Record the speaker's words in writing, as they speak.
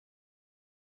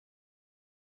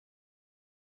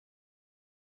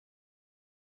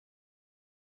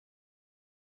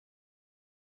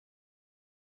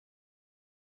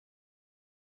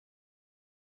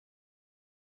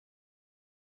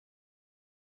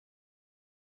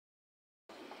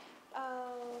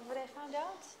found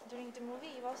out during the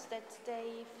movie was that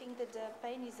they think that the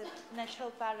pain is a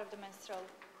natural part of the menstrual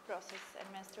process and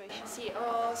menstruation. Sì,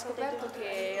 ho scoperto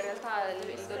che in realtà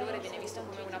il dolore viene visto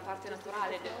come una parte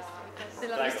naturale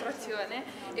della mestruazione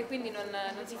e quindi non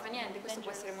si fa niente. Questo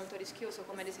può essere molto rischioso,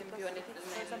 come ad esempio nel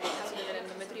caso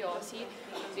dell'endometriosi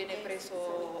non viene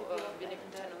preso, non viene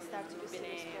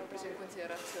preso in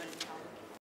considerazione, diciamo.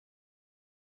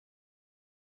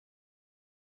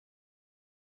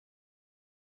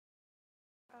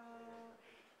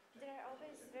 There are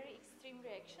always very extreme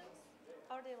reactions,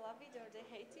 or they love it or they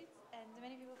hate it, and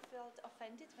many people felt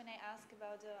offended when I ask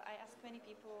I ask many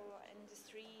people in the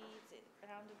streets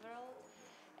around the world,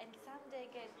 and some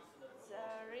they get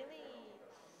really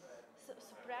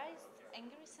surprised,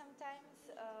 angry sometimes,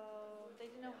 they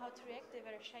didn't know how to react, they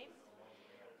were ashamed.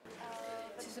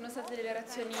 Ci sono state delle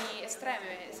reazioni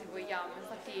estreme, se vogliamo,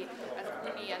 infatti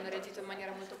alcuni hanno reagito in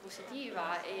maniera molto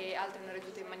positiva e altri hanno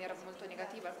reagito in maniera molto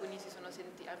negativa, alcuni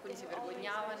si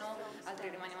vergognavano, altri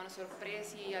rimanevano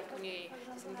sorpresi, alcuni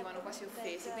si sentivano quasi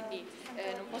offesi, quindi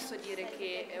non posso dire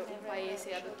che un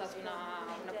paese ha adottato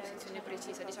una posizione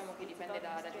precisa, diciamo che dipende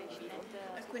dagli individui.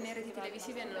 Alcune reti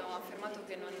televisive hanno affermato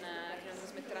che non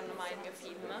smetteranno mai il mio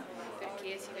film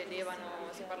perché si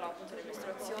parlava appunto delle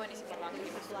mestruazioni, si parlava anche di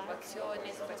masturbazione,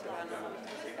 si facevano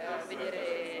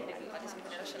vedere ad esempio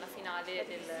nella scena finale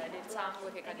del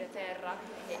sangue che cade a terra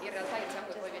e in realtà il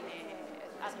sangue poi viene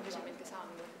semplicemente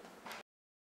sangue.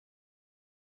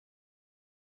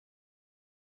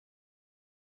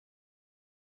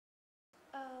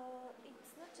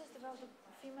 It's not just about the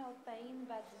female pain,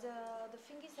 but the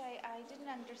thing is I didn't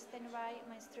understand why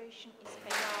menstruation is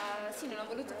pain. Sì, non ho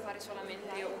voluto fare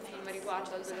solamente un film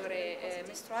riguardo al dolore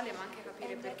mestruale, ma anche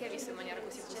capire perché è visto in maniera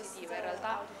così positiva. In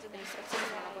realtà le mestruazioni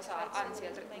sono una cosa, anzi,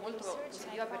 molto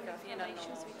positiva perché alla fine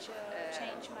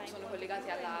sono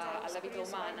collegate alla vita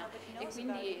umana e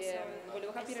quindi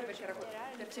volevo capire perché era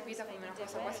percepita come una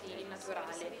cosa quasi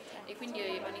innaturale e quindi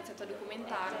ho iniziato a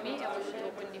documentarmi e ho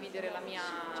voluto condividere le mie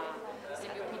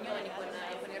opinioni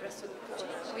con il resto,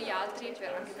 con gli altri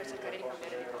anche per cercare di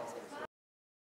cambiare le cose.